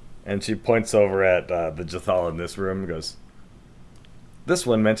 And she points over at the Jathal in this room and goes, this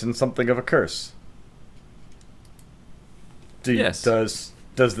one mentions something of a curse. Yes.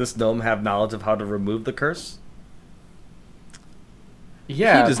 Does this gnome have knowledge of how to remove the curse?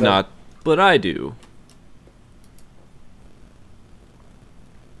 Yeah. he does the- not, but I do.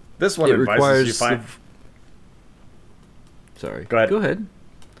 This one It advises requires... you find. Sorry. Go ahead. Go ahead.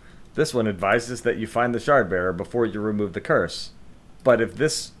 This one advises that you find the Shardbearer before you remove the curse. But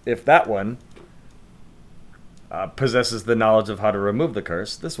if that one possesses the knowledge of how to remove the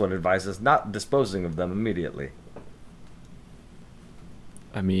curse, this one advises not disposing of them immediately.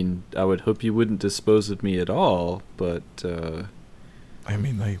 I mean, I would hope you wouldn't dispose of me at all, but, I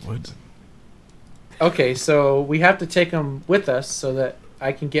mean, I would. Okay, so we have to take him with us so that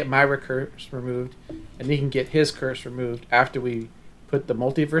I can get my curse removed, and he can get his curse removed after we put the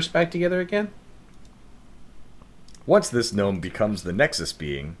multiverse back together again? Once this gnome becomes the Nexus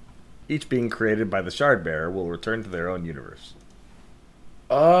being, each being created by the Shardbearer will return to their own universe.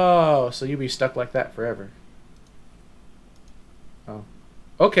 Oh, so you'll be stuck like that forever. Oh.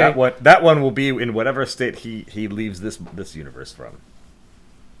 Okay. That one will be in whatever state he leaves this universe from.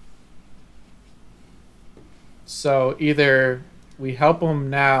 So either we help him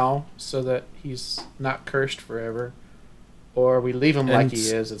now so that he's not cursed forever, or we leave him like And he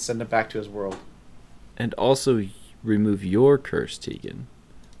is and send him back to his world. and also remove your curse, Tegan.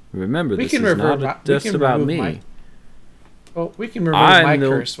 Remember, We this can is revert not my- we just can about remove me. my- Well, we can remove I'm my the-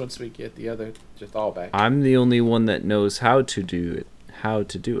 curse once we get the other Jathal back. I'm the only one that knows how to do it.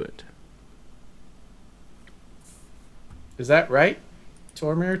 Is that right,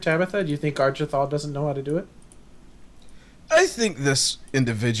 Tormir, Tabitha? Do you think our Jathal doesn't know how to do it? I think this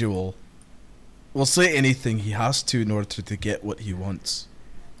individual will say anything he has to in order to get what he wants.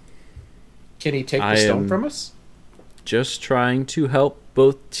 Can he take I the stone am- from us? Just trying to help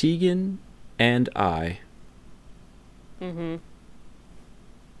both Tegan and I. Mm-hmm.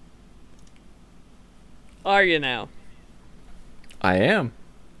 Are you now? I am.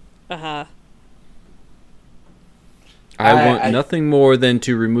 Uh-huh. I want I- nothing more than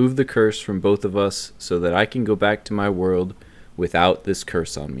to remove the curse from both of us so that I can go back to my world without this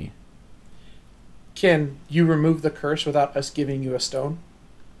curse on me. Can you remove the curse without us giving you a stone?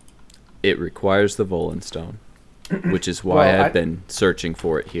 It requires the Volin Stone, which is why Well, I've been searching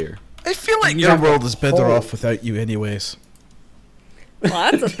for it here. I feel like You your have to world is better hold- off without you anyways.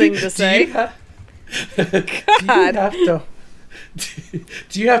 Well, that's a thing to Do say. you, do you God. have to?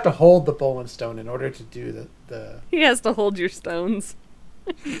 Do you have to hold the Bowling Stone in order to do the? He has to hold your stones.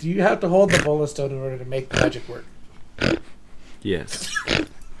 Do you have to hold the Bowling Stone in order to make the magic work? Yes.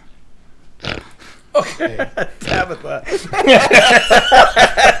 Okay. Tabitha. I'm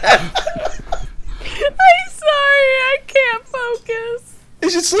sorry, I can't focus.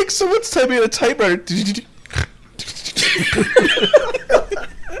 It's just like someone's typing on a typewriter.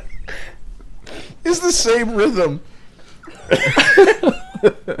 It's the same rhythm.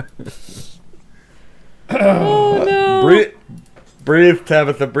 Oh no! Breathe,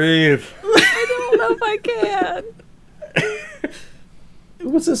 Tabitha, breathe. I don't know if I can. It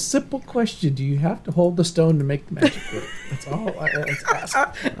was a simple question. Do you have to hold the stone to make the magic work? That's all I was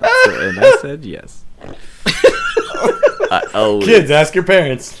asking. And I said yes. Kids, ask your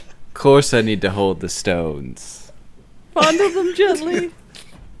parents. Of course I need to hold the stones. Fondle them gently.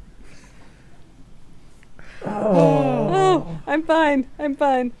 Oh, I'm fine. I'm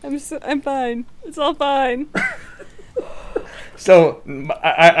fine. I'm fine. It's all fine. So,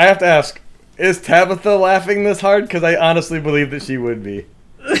 I have to ask, is Tabitha laughing this hard? Because I honestly believe that she would be.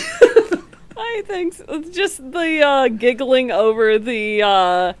 I think so. It's just the giggling over the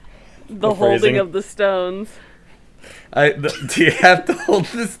holding phrasing. of the stones. Do you have to hold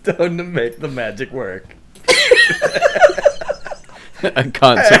the stone to make the magic work? A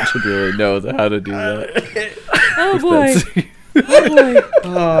consort should really know how to do that. Oh boy. That's- Oh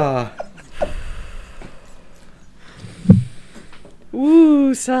boy.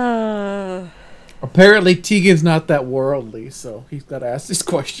 Woo-sa. Apparently, Tegan's not that worldly, so he's got to ask these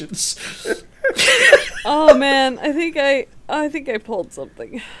questions. Oh man, I think I pulled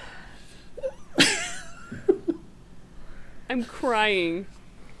something. I'm crying.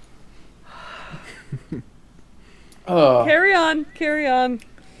 Carry on. Carry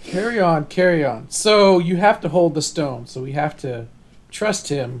on. So you have to hold the stone. So we have to trust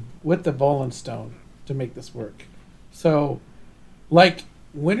him with the Bowling Stone to make this work. So, like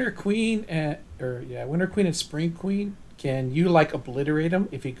Winter Queen and Spring Queen, can you like obliterate him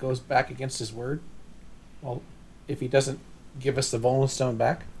if he goes back against his word? Well, if he doesn't give us the Bowling Stone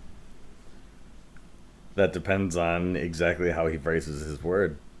back. That depends on exactly how he phrases his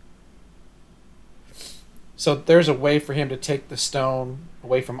word. So there's a way for him to take the stone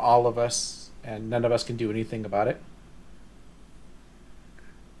away from all of us, and none of us can do anything about it.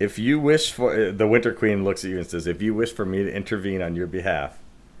 If you wish for... The Winter Queen looks at you and says, if you wish for me to intervene on your behalf,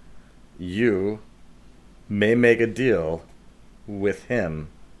 you may make a deal with him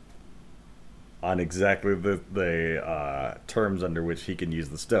on exactly the terms under which he can use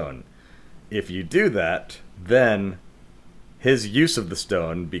the stone. If you do that, then his use of the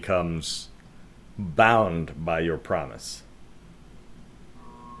stone becomes bound by your promise.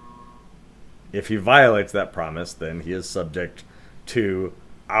 If he violates that promise, then he is subject to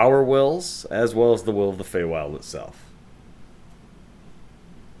our wills as well as the will of the Feywild itself.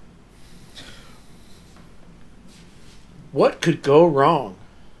 What could go wrong?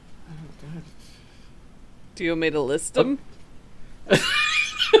 Do you want me to list them?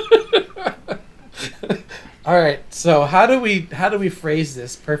 All right. So how do we phrase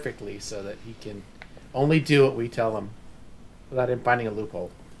this perfectly so that he can only do what we tell him without him finding a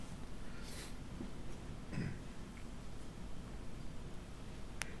loophole?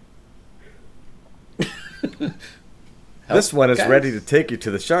 This one is guys. ready to take you to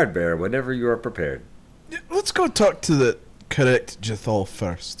the Shardbearer whenever you are prepared. Let's go talk to the correct Jethal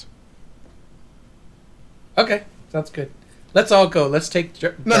first. Okay, sounds good. Let's all go. Let's take.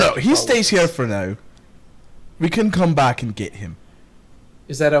 No, he stays here for now. We can come back and get him.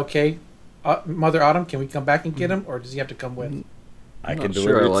 Is that okay, Mother Autumn? Can we come back and get him, or does he have to come with? I I'm can not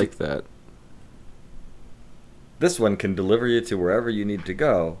deliver sure I you like to, that. This one can deliver you to wherever you need to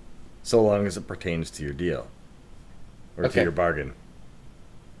go, so long as it pertains to your deal. Or to Okay. your bargain.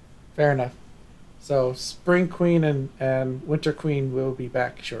 Fair enough. So Spring Queen and Winter Queen will be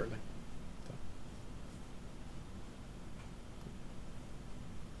back shortly.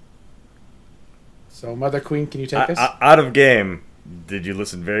 So Mother Queen, can you take us? Out of game, did you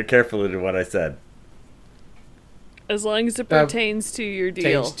listen very carefully to what I said? As long as it pertains to your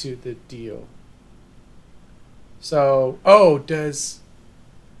deal. Pertains to the deal. So, does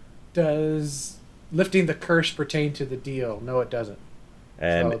lifting the curse pertain to the deal? No, it doesn't.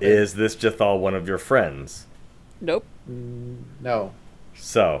 And So then- is this Jethal one of your friends? Nope. No.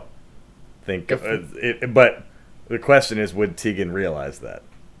 So, think. If- But the question is, would Tegan realize that?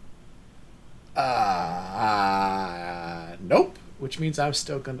 Nope. Which means I'm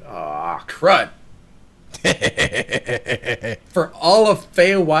still gonna. Crud. For all of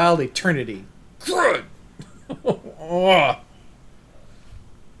Feywild eternity. Crud.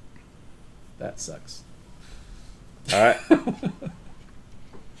 That sucks. All right.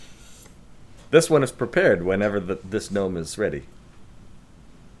 This one is prepared whenever this gnome is ready.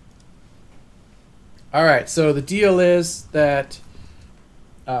 All right. So the deal is that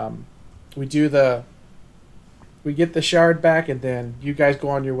we get the shard back, and then you guys go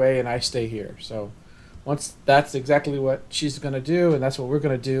on your way, and I stay here. So once that's exactly what she's gonna do, and that's what we're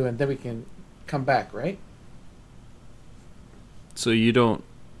gonna do, and then we can come back, right? So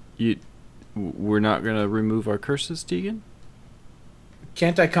we're not gonna remove our curses, Tegan?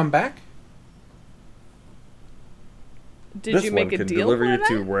 Can't I come back? Did This you one make a can deal deliver for you that?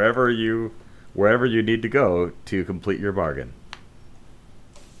 to wherever you need to go to complete your bargain.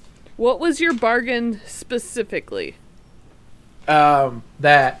 What was your bargain specifically?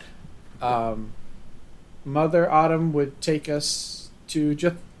 That Mother Autumn would take us to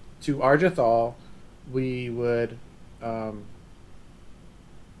Arjathal. We would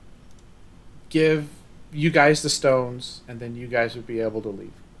give you guys the stones, and then you guys would be able to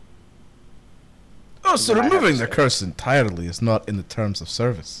leave. Oh, so then I have removing to the say. curse entirely is not in the terms of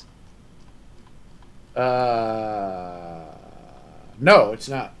service. No, it's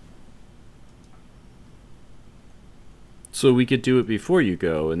not. So we could do it before you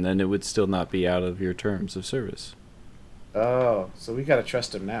go, and then it would still not be out of your terms of service. Oh, so we gotta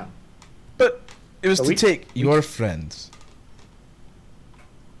trust him now. But it was So to we- take your friends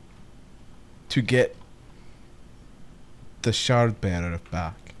to get the shard bearer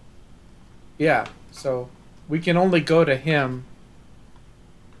back. Yeah, so we can only go to him.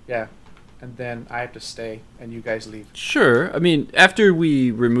 Yeah, and then I have to stay, and you guys leave. Sure. I mean, after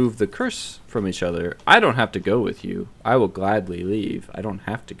we remove the curse from each other, I don't have to go with you. I will gladly leave. I don't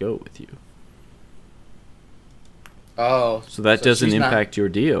have to go with you. Oh, So that doesn't she's not- impact your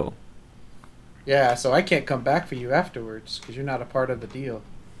deal. Yeah, so I can't come back for you afterwards because you're not a part of the deal.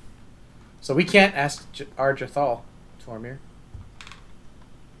 So we can't ask Arjathal, Tormir.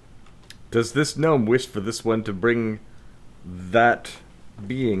 Does this gnome wish for this one to bring that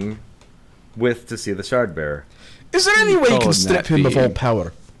being with to see the shard bearer? Is there any way you Call can him strip that him of all being.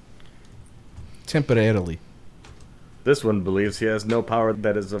 power? Temporarily. This one believes he has no power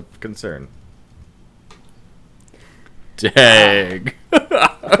that is of concern. Dang. Burn.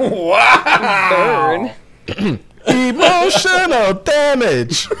 Emotional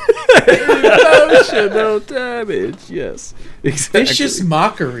damage! Emotional damage. Yes. Exactly. Vicious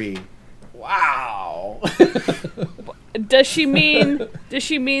mockery. Wow. Does she mean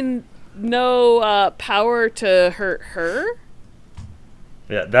no power to hurt her?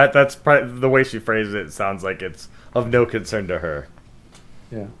 Yeah, that's probably the way she phrased it. It sounds like it's of no concern to her.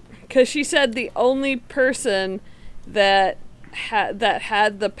 Yeah. Because she said the only person that had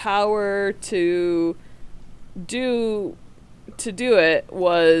the power to do it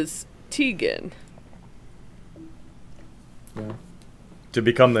was Tegan. Yeah. To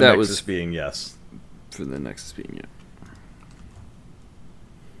become the That Nexus was- being, yes. For the next being, yeah.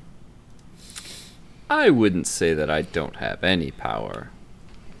 I wouldn't say that I don't have any power.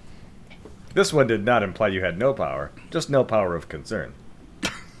 This one did not imply you had no power, just no power of concern.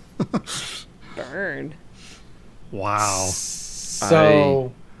 Burn. Wow.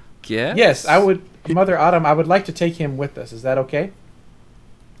 So, Yeah. yes, I would, Mother Autumn, I would like to take him with us. Is that okay?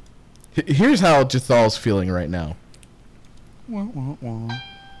 Here's how Jathal's feeling right now.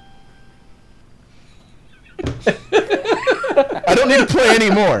 I don't need to play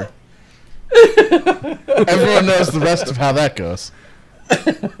anymore. Everyone knows the rest of how that goes.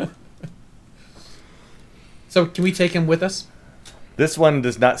 So, can we take him with us? This one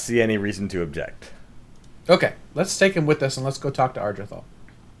does not see any reason to object. Okay, let's take him with us and let's go talk to Arjathal.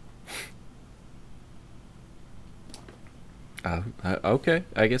 Okay.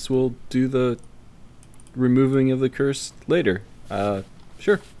 I guess we'll do the removing of the curse later.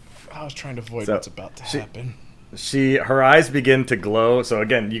 Sure. I was trying to avoid So, what's about to she- happen. Her eyes begin to glow. So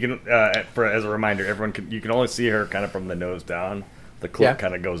again, you can, as a reminder, you can only see her kind of from the nose down. The cloak Yeah.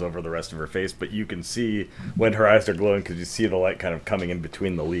 kind of goes over the rest of her face, but you can see when her eyes are glowing because you see the light kind of coming in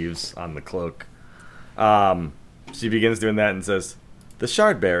between the leaves on the cloak. She begins doing that and says, "The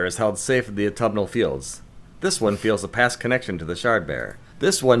shard bearer is held safe in the autumnal fields. This one feels a past connection to the shard bearer.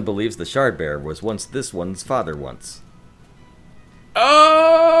 This one believes the shard bearer was once this one's father once."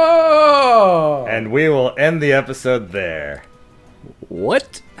 Oh! And we will end the episode there.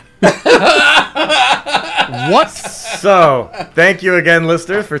 What? What? So, thank you again,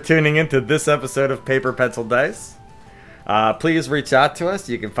 listeners, for tuning into this episode of Paper Pencil Dice. Please reach out to us.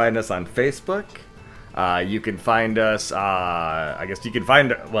 You can find us on Facebook. You can find us, you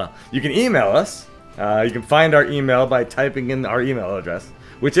can email us. You can find our email by typing in our email address,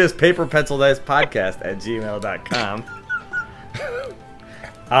 which is paperpencildicepodcast@gmail.com.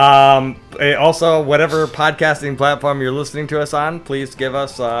 Also, whatever podcasting platform you're listening to us on, please give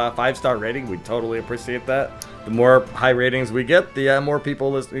us a 5-star rating. We totally appreciate that. The more high ratings we get, the more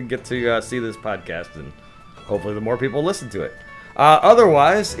people get to see this podcast, and hopefully the more people listen to it.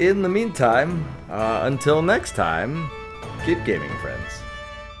 Otherwise, in the meantime, until next time, keep gaming, friends.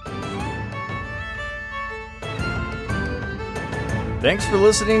 Thanks for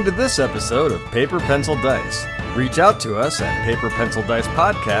listening to this episode of Paper Pencil Dice. Reach out to us at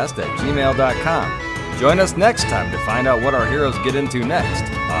paperpencildicepodcast@gmail.com. Join us next time to find out what our heroes get into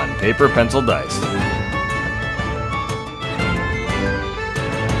next on Paper Pencil Dice.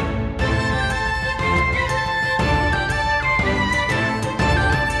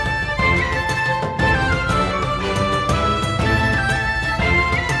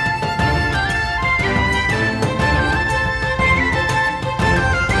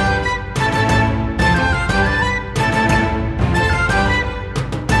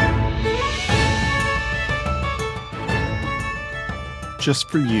 Just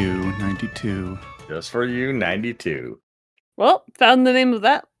for you, 92. Just for you, 92. Well, found the name of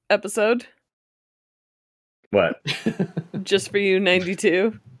that episode. What? Just for you,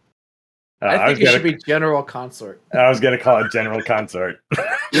 92. I think it should be General Consort. I was going to call it General Consort.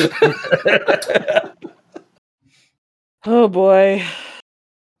 Oh boy.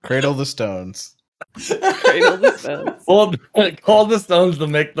 Cradle the Stones. Cradle the Stones. Call the Stones to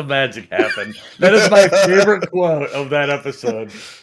make the magic happen. That is my favorite quote of that episode.